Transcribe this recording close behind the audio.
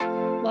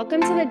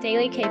Welcome to the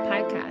Daily K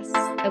Podcast,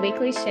 a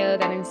weekly show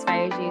that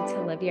inspires you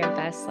to live your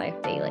best life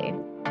daily.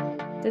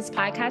 This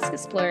podcast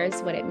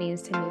explores what it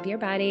means to move your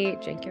body,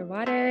 drink your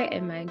water,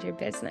 and mind your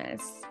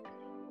business.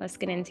 Let's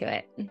get into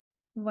it.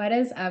 What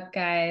is up,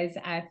 guys?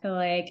 I feel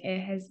like it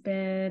has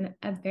been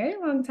a very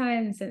long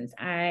time since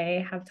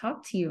I have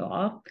talked to you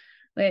all,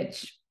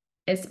 which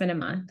it's been a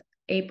month.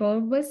 April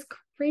was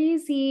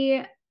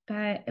crazy,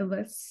 but it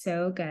was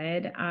so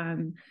good.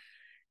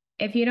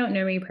 If you don't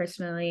know me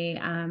personally,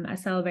 I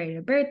celebrated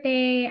a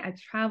birthday. I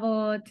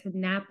traveled to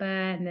Napa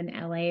and then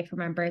LA for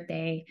my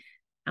birthday.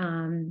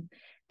 And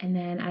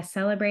then I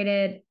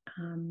celebrated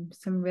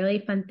some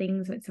really fun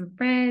things with some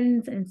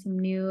friends and some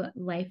new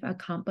life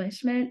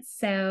accomplishments.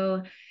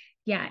 So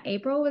yeah,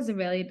 April was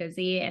really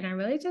busy and I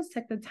really just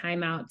took the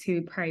time out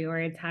to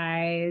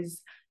prioritize,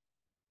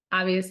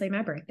 obviously,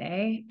 my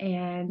birthday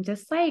and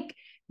just like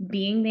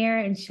being there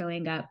and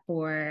showing up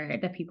for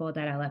the people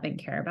that I love and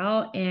care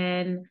about.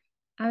 And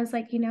I was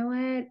like, you know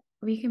what?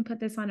 We can put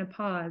this on a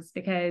pause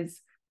because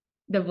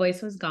the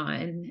voice was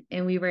gone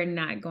and we were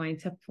not going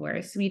to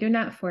force. We do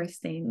not force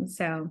things.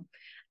 So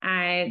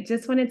I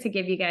just wanted to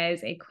give you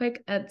guys a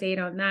quick update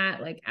on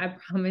that. Like, I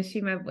promise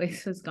you my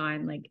voice was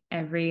gone like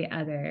every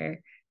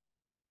other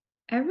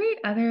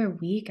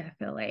week. I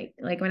feel like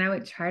when I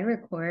would try to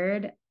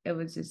record, it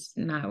was just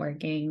not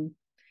working.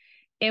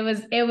 It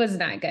was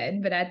not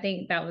good, but I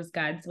think that was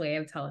God's way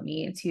of telling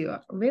me to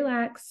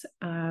relax.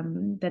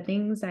 The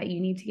things that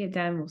you need to get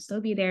done will still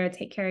be there.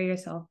 Take care of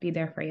yourself, be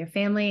there for your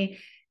family,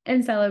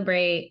 and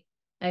celebrate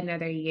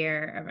another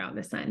year around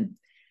the sun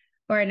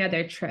or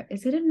another trip.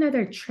 Is it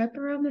another trip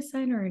around the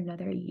sun or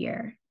another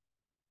year?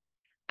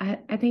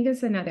 I think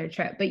it's another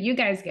trip, but you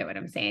guys get what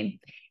I'm saying.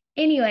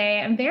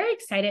 Anyway, I'm very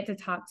excited to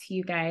talk to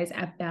you guys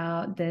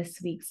about this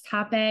week's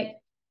topic,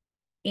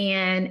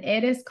 and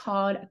it is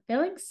called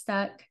Feeling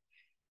Stuck.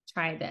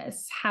 Try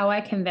this, how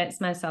I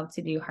convince myself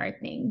to do hard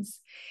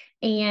things.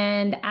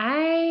 And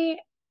I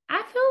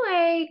feel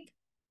like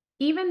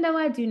even though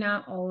I do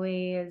not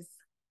always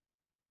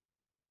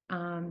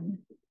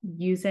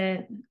use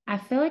it, I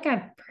feel like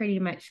I've pretty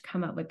much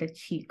come up with the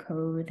cheat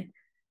code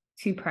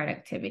to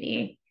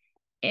productivity.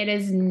 It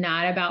is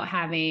not about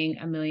having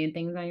a million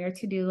things on your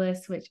to-do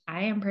list, which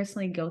I am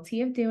personally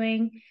guilty of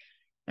doing.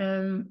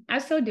 I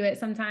still do it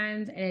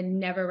sometimes and it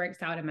never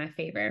works out in my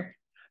favor.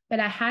 But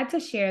I had to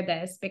share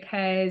this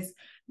because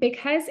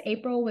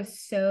April was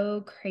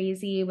so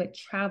crazy with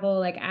travel.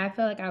 Like, I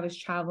feel like I was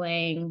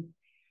traveling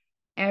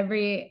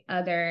every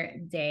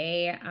other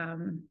day.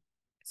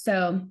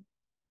 So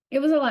it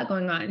was a lot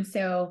going on.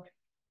 So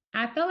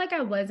I felt like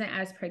I wasn't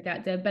as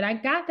productive, but I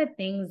got the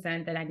things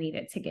done that I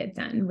needed to get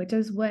done, which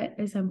is what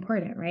is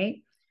important,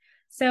 right?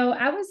 So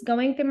I was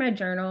going through my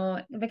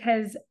journal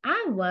because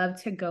I love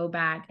to go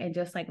back and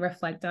just like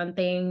reflect on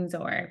things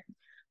or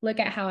look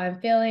at how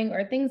I'm feeling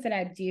or things that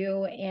I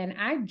do. And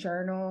I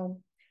journal.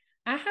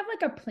 I have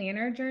like a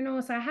planner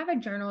journal. So I have a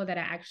journal that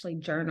I actually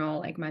journal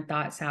like my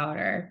thoughts out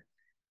or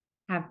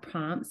have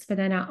prompts. But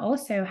then I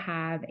also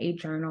have a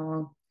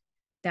journal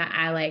that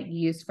I like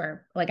use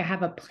for, like, I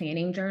have a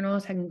planning journal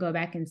so I can go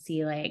back and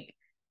see like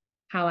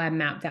how I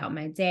mapped out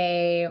my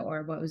day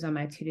or what was on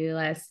my to-do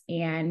list.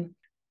 And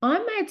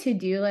on my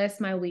to-do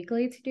list, my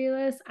weekly to-do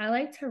list, I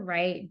like to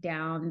write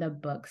down the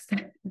books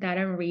that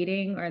I'm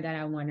reading or that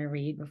I want to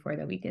read before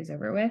the week is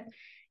over with.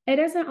 It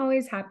doesn't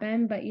always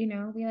happen, but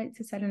we like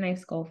to set a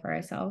nice goal for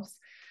ourselves.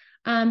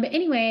 But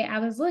anyway, I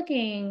was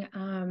looking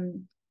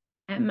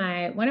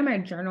at one of my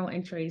journal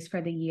entries for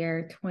the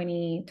year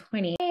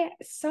 2020. I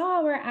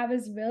saw where I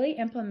was really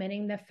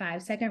implementing the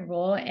 5-second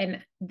rule.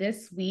 And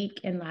this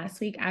week and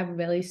last week, I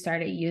really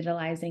started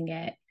utilizing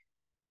it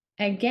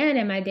again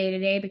in my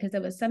day-to-day because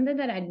it was something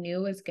that I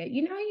knew was good.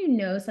 You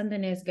know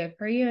something is good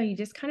for you and you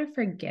just kind of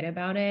forget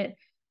about it.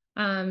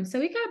 So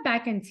we got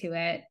back into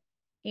it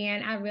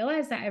and I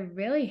realized that it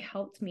really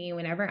helped me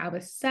whenever I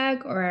was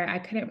stuck or I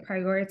couldn't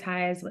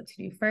prioritize what to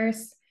do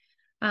first.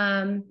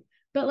 But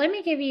let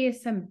me give you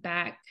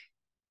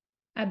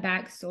a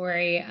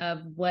backstory of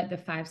what the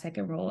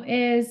 5-second rule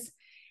is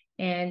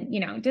and,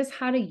 just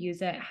how to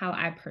use it, how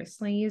I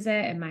personally use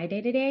it in my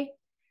day-to-day.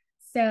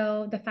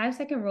 So the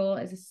 5-second rule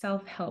is a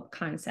self-help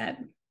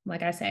concept.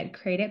 Like I said,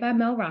 created by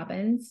Mel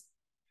Robbins.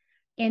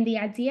 And the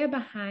idea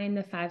behind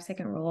the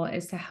 5-second rule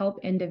is to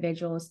help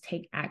individuals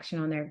take action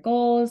on their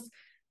goals,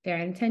 their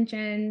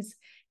intentions.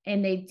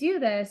 And they do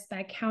this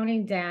by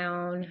counting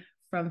down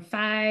from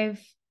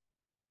 5,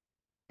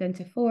 then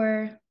to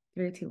 4,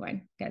 3, 2, 1.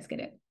 You guys get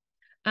it.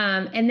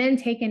 And then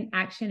taking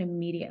action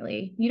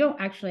immediately. You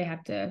don't actually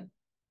have to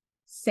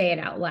say it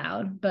out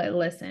loud, but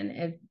listen,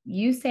 if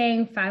you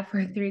saying 5,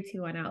 4, 3,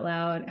 2, 1 out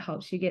loud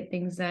helps you get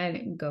things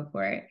done, go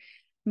for it.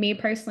 Me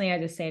personally, I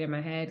just say it in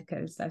my head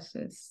because that's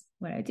just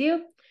what I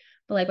do.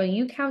 But like when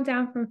you count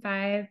down from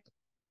 5,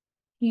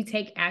 you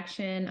take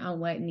action on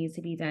what needs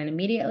to be done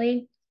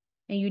immediately,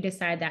 and you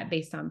decide that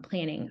based on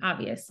planning,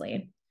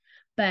 obviously.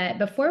 But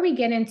before we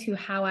get into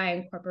how I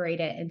incorporate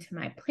it into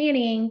my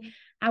planning,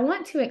 I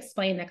want to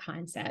explain the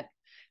concept.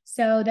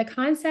 So the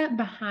concept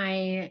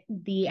behind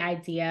the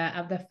idea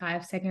of the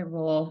 5-second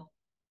rule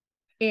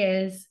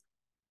is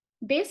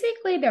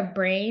basically the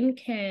brain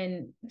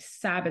can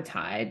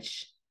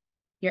sabotage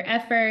your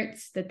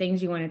efforts, the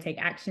things you want to take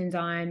actions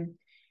on.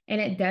 And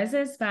it does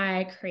this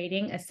by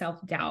creating a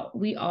self-doubt.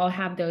 We all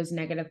have those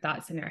negative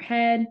thoughts in our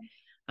head.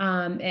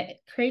 It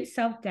creates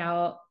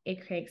self-doubt,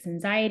 it creates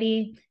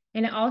anxiety,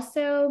 and it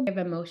also gives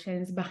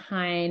emotions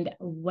behind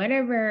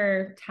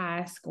whatever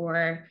task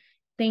or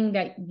thing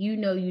that you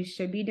know you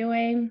should be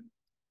doing.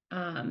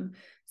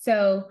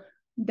 So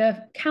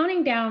the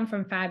counting down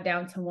from 5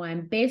 down to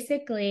 1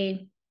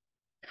 basically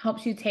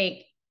helps you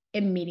take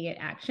immediate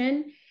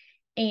action.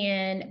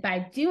 And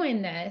by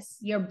doing this,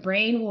 your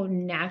brain will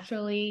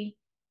naturally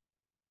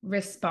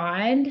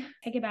respond.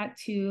 Take it back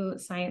to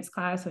science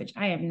class, which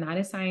I am not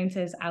a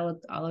scientist. I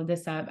looked all of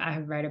this up. I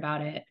have read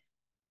about it.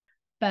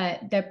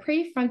 But the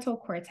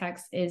prefrontal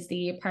cortex is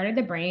the part of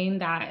the brain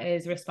that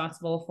is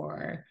responsible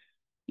for,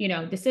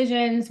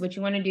 decisions, what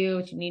you want to do,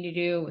 what you need to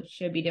do, what you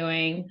should be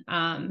doing,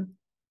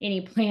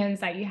 any plans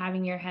that you have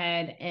in your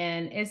head.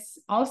 And it's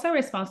also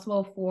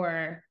responsible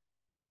for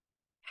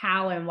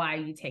how and why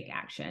you take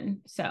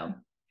action. So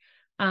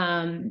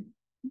 5,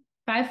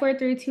 4,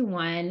 3, 2,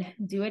 1,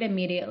 do it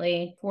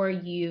immediately before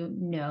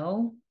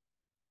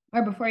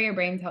or before your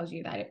brain tells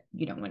you that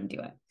you don't want to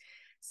do it.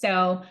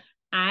 So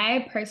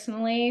I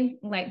personally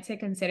like to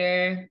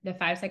consider the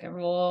 5-second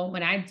rule.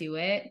 When I do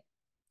it,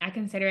 I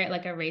consider it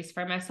like a race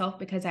for myself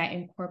because I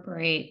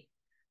incorporate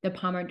the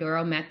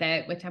Pomodoro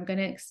Method, which I'm going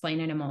to explain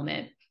in a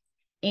moment.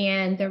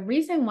 And the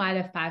reason why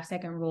the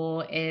 5-second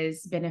rule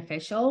is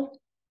beneficial,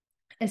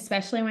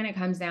 especially when it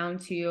comes down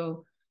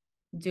to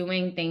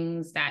doing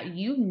things that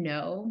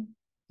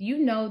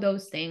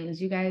those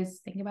things. You guys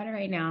think about it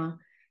right now.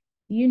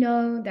 You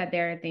know that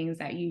there are things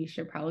that you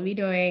should probably be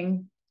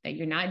doing that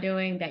you're not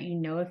doing, that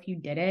if you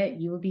did it,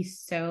 you would be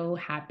so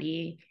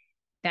happy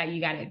that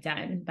you got it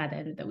done by the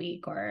end of the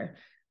week or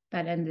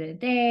by the end of the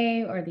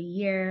day or the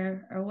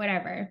year or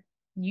whatever.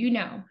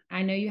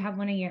 I know you have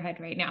one in your head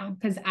right now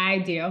because I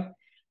do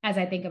as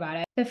I think about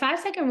it. The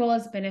 5-second rule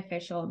is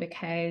beneficial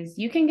because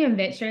you can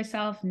convince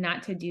yourself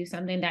not to do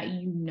something that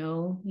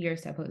you're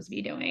supposed to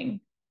be doing.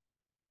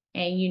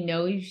 And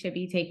you should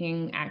be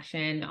taking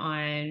action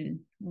on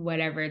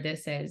whatever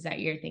this is that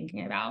you're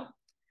thinking about.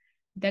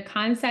 The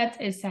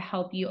concept is to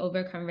help you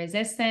overcome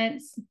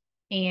resistance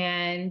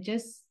and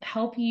just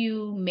help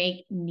you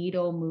make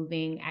needle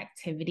moving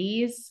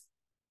activities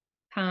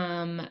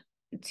come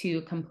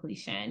to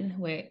completion,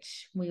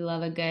 which we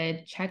love a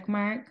good check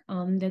mark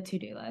on the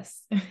to-do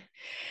list.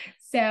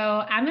 So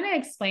I'm going to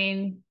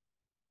explain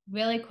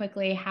really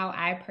quickly how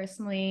I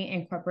personally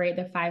incorporate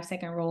the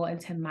 5-second rule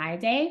into my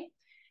day.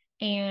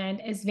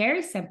 And it's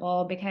very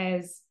simple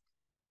because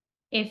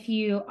if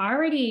you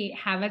already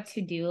have a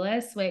to-do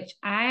list, which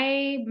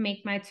I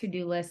make my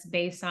to-do list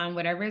based on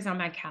whatever is on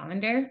my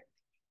calendar.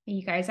 And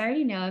you guys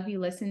already know, if you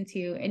listen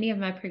to any of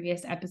my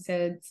previous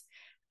episodes,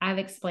 I've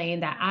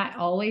explained that I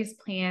always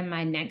plan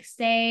my next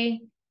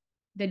day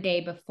the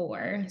day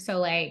before. So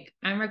like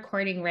I'm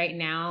recording right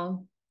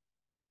now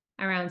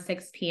around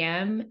 6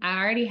 p.m. I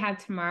already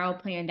have tomorrow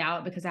planned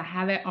out because I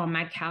have it on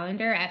my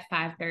calendar at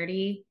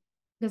 5:30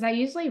 because I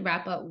usually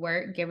wrap up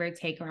work, give or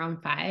take,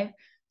 around 5.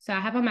 So I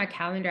have on my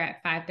calendar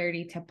at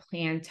 5:30 to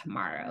plan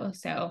tomorrow.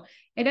 So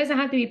it doesn't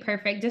have to be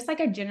perfect, just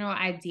like a general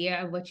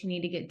idea of what you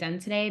need to get done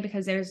today,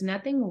 because there's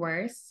nothing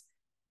worse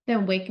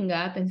than waking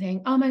up and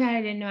saying, oh my God,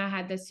 I didn't know I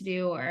had this to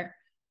do. Or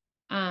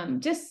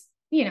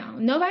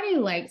nobody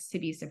likes to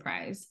be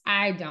surprised.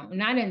 I don't,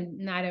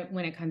 not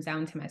when it comes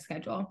down to my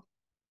schedule.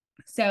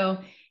 So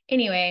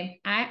anyway,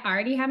 I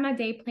already have my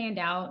day planned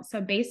out.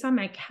 So based on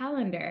my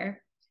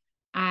calendar,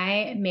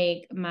 I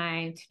make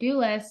my to-do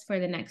list for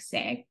the next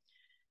day.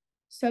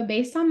 So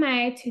based on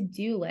my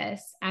to-do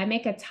list, I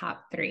make a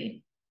top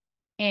 3.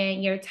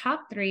 And your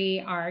top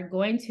 3 are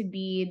going to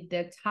be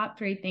the top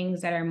 3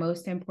 things that are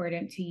most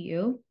important to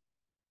you.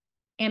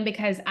 And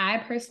because I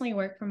personally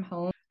work from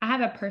home, I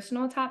have a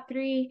personal top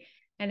 3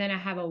 and then I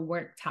have a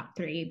work top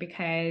 3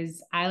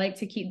 because I like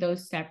to keep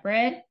those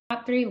separate.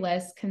 Top 3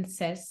 list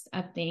consists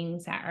of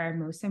things that are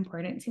most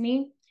important to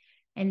me.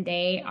 And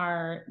they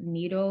are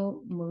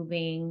needle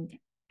moving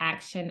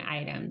action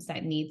items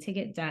that need to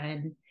get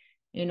done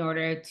in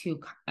order to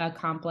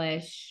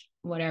accomplish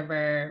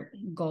whatever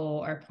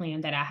goal or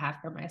plan that I have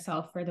for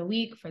myself for the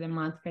week, for the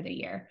month, for the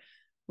year,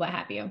 what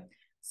have you.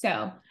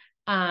 So,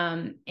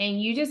 and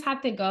you just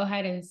have to go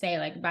ahead and say,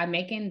 like, by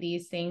making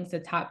these things the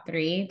top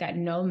 3, that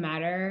no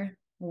matter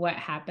what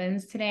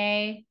happens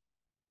today,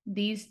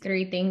 these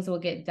 3 things will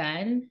get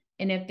done.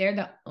 And if they're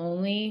the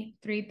only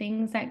 3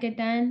 things that get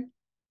done,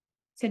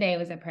 today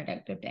was a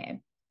productive day.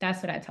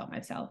 That's what I tell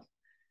myself.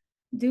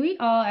 Do we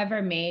all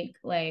ever make,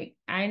 like,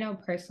 I know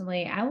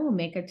personally, I will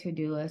make a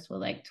to-do list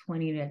with like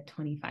 20 to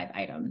 25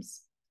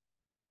 items.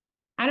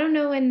 I don't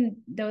know when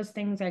those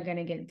things are going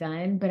to get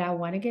done, but I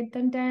want to get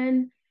them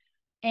done.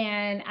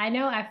 And I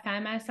know I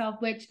find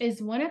myself, which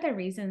is one of the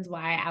reasons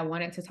why I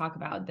wanted to talk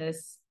about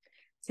this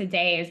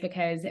today, is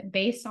because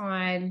based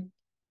on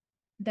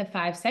the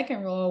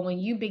 5-second rule, when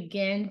you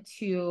begin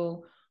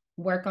to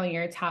work on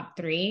your top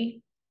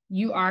 3,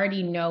 you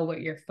already know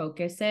what your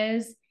focus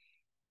is.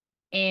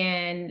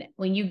 And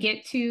when you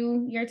get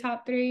to your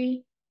top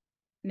 3,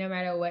 no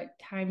matter what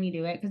time you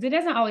do it, because it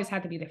doesn't always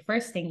have to be the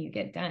first thing you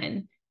get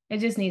done. It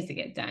just needs to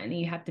get done. And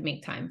you have to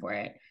make time for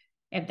it.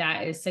 If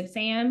that is 6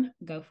 a.m.,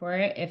 go for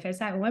it. If it's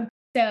at 1.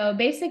 So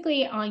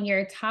basically on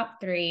your top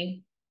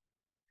 3,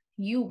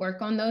 you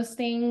work on those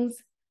things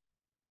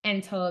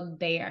until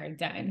they are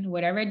done,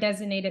 whatever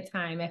designated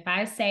time. If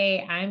I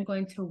say I'm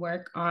going to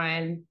work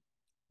on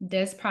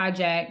this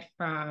project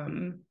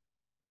from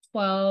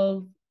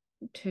 12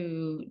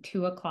 to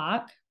 2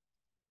 o'clock,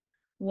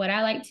 what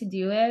I like to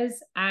do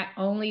is I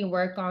only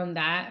work on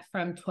that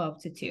from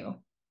 12 to 2.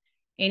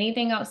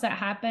 Anything else that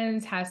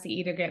happens has to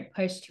either get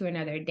pushed to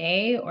another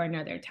day or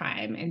another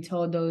time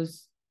until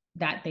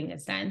that thing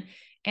is done.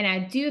 And I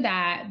do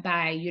that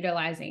by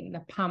utilizing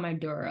the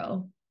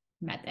Pomodoro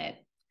method.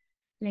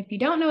 And if you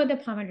don't know what the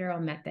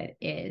Pomodoro method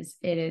is,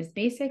 it is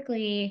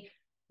basically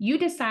you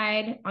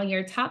decide on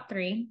your top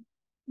 3,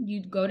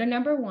 you go to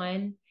number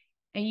 1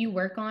 and you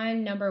work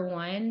on number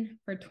 1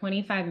 for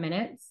 25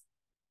 minutes.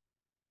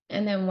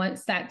 And then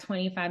once that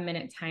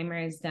 25-minute timer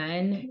is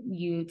done,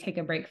 you take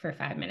a break for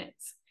 5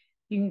 minutes.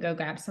 You can go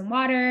grab some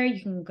water. You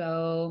can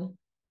go,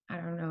 I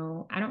don't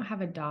know. I don't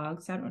have a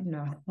dog, so I don't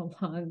know how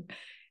long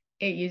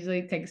it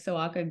usually takes to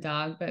walk a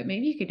dog, but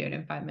maybe you could do it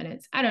in 5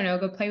 minutes. I don't know.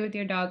 Go play with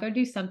your dog or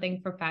do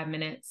something for 5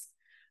 minutes.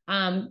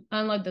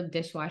 Unload the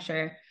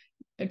dishwasher.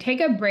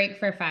 Take a break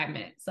for 5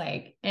 minutes.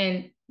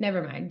 And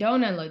never mind.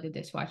 Don't unload the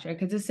dishwasher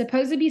because it's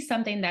supposed to be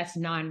something that's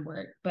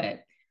non-work,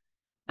 but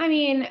I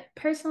mean,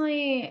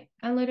 personally,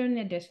 unloading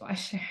the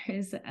dishwasher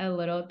is a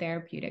little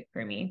therapeutic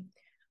for me.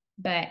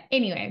 But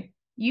anyway,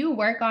 you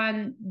work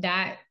on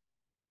that,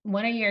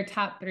 one of your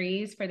top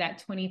 3s for that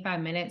 25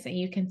 minutes, and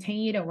you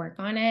continue to work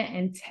on it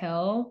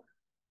until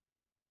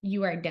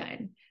you are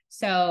done.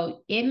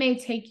 So it may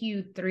take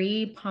you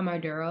 3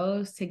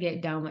 Pomodoros to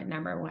get done with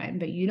number 1,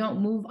 but you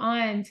don't move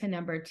on to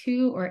number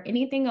 2 or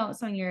anything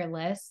else on your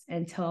list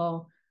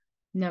until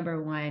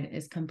number 1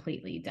 is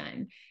completely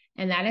done.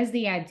 And that is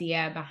the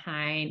idea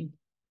behind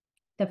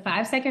the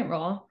 5-second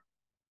rule.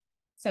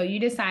 So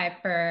you decide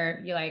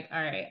you're like, all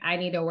right, I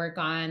need to work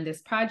on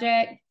this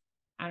project.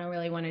 I don't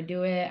really want to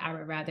do it. I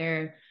would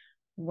rather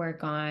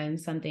work on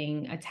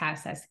a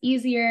task that's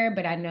easier,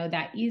 but I know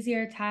that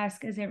easier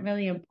task isn't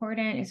really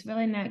important. It's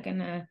really not going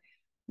to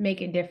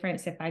make a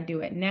difference if I do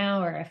it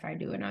now or if I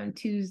do it on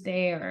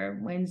Tuesday or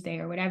Wednesday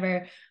or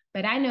whatever.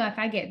 But I know if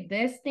I get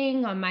this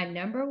thing on my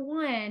number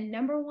 1,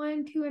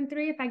 2, and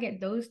 3, if I get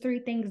those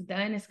 3 things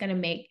done, it's going to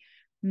make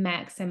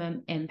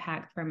maximum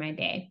impact for my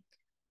day.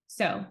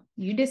 So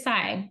you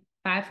decide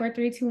 5, 4,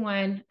 3, 2,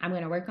 1, I'm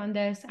going to work on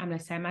this. I'm going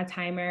to set my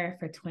timer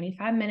for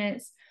 25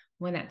 minutes.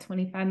 When that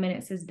 25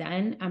 minutes is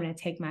done, I'm going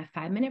to take my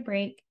 5-minute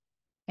break.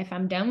 If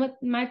I'm done with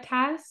my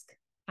task,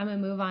 I'm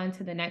going to move on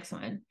to the next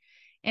one.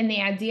 And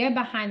the idea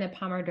behind the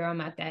Pomodoro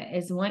method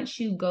is once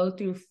you go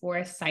through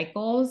 4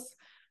 cycles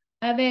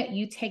of it,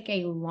 you take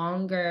a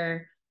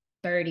longer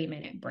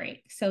 30-minute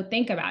break. So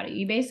think about it.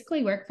 You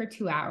basically work for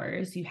 2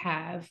 hours. You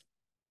have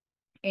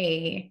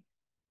a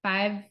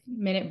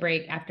 5-minute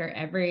break after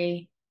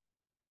every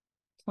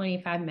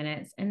 25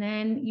 minutes, and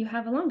then you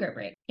have a longer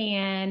break.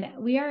 And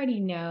we already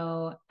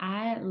know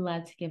I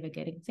love to give a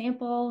good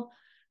example.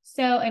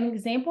 So an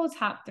example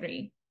top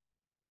 3,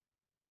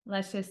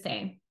 let's just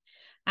say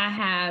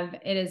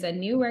it is a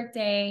new work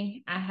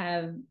day. I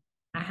have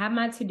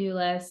my to-do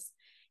list,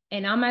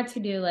 and on my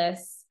to-do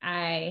list,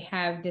 I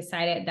have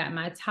decided that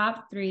my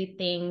top 3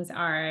 things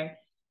are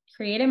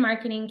create a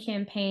marketing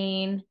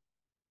campaign,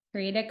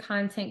 create a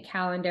content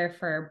calendar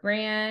for a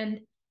brand,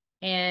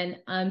 and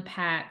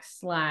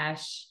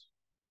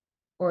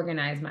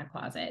unpack/organize my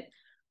closet.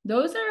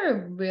 Those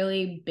are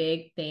really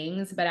big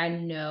things, but I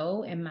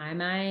know in my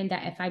mind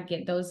that if I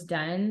get those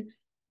done,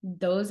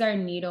 those are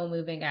needle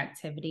moving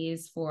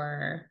activities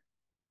for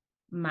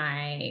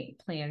my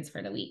plans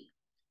for the week.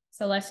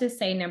 So let's just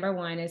say number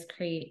 1 is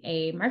create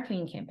a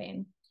marketing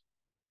campaign.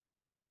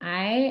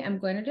 I am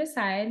going to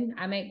decide,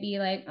 I might be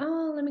like,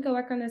 oh, let me go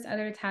work on this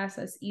other task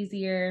that's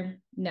easier.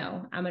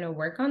 No, I'm going to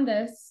work on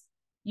this.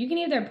 You can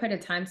either put a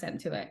timestamp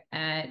to it.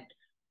 At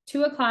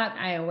 2 o'clock,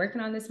 I am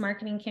working on this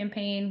marketing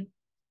campaign.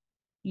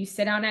 You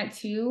sit down at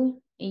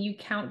 2 and you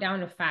count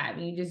down to 5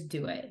 and you just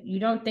do it. You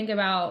don't think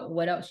about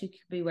what else you could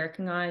be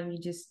working on. You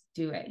just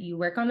do it. You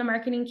work on the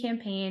marketing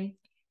campaign.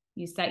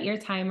 You set your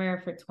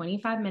timer for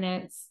 25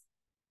 minutes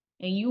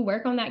and you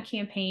work on that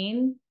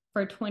campaign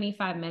for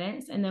 25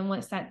 minutes. And then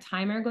once that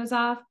timer goes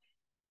off,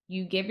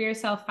 you give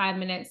yourself 5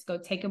 minutes, go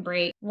take a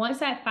break. Once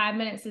that 5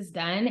 minutes is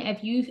done,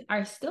 if you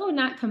are still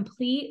not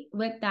complete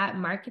with that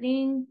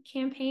marketing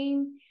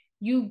campaign,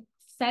 you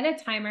set a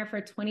timer for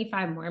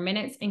 25 more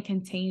minutes and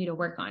continue to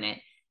work on it.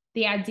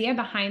 The idea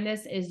behind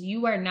this is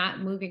you are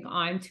not moving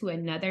on to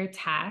another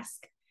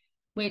task,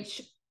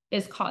 which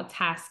is called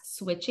task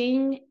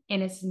switching,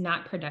 and it's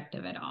not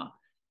productive at all.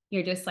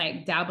 You're just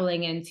like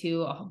dabbling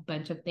into a whole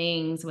bunch of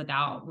things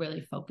without really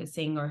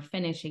focusing or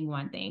finishing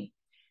one thing.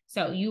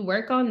 So you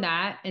work on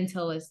that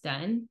until it's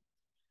done.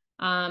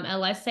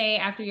 And let's say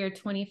after your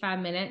 25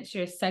 minutes,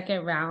 your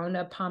second round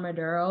of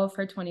Pomodoro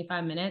for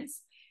 25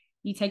 minutes,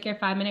 you take your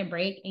 5-minute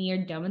break and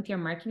you're done with your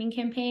marketing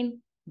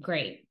campaign.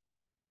 Great.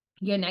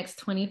 Your next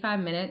 25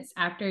 minutes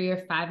after your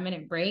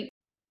 5-minute break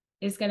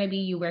is going to be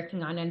you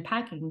working on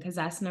unpacking, because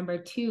that's number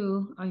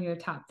 2 on your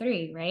top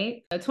 3,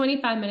 right? So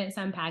 25 minutes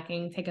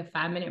unpacking, take a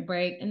 5-minute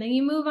break, and then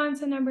you move on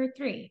to number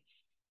 3.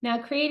 Now,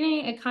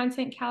 creating a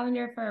content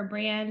calendar for a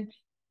brand,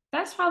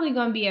 that's probably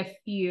going to be a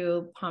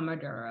few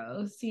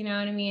Pomodoros, you know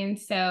what I mean?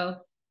 So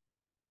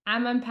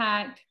I'm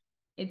unpacked.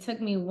 It took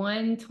me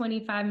one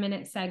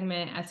 25-minute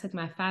segment. I took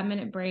my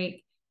 5-minute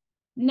break.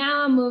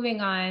 Now I'm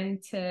moving on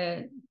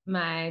to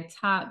my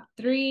top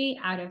 3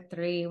 out of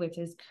 3, which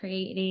is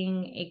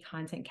creating a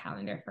content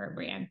calendar for a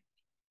brand.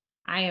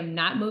 I am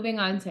not moving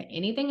on to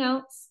anything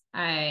else.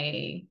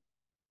 I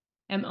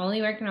am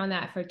only working on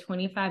that for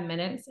 25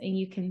 minutes, and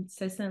you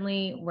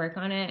consistently work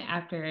on it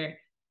after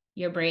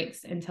your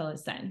breaks until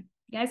it's done.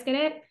 You guys get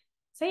it?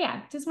 So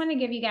yeah, just want to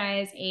give you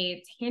guys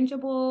a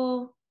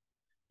tangible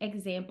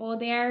example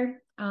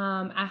there.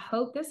 I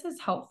hope this is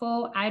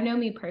helpful. I know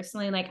me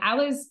personally, like I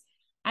was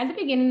at the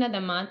beginning of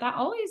the month,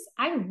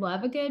 I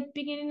love a good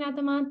beginning of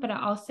the month, but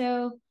I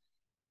also,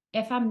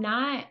 if I'm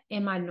not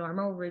in my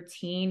normal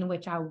routine,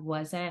 which I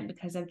wasn't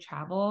because of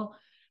travel,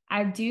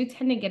 I do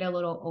tend to get a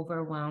little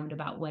overwhelmed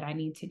about what I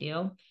need to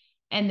do.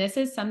 And this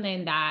is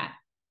something that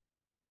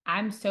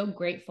I'm so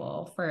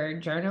grateful for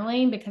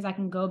journaling, because I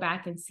can go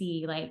back and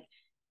see like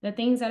the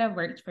things that have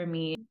worked for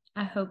me.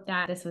 I hope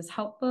that this was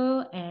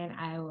helpful, and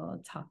I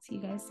will talk to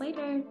you guys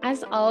later.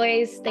 As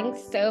always,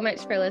 thanks so much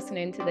for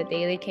listening to the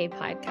Daily K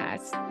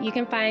podcast. You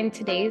can find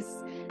today's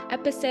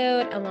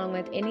episode along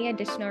with any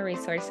additional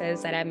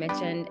resources that I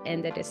mentioned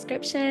in the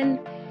description.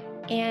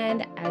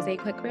 And as a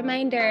quick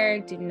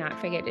reminder, do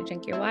not forget to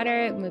drink your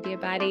water, move your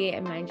body,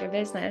 and mind your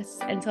business.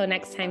 Until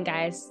next time,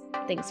 guys,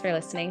 thanks for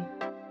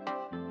listening.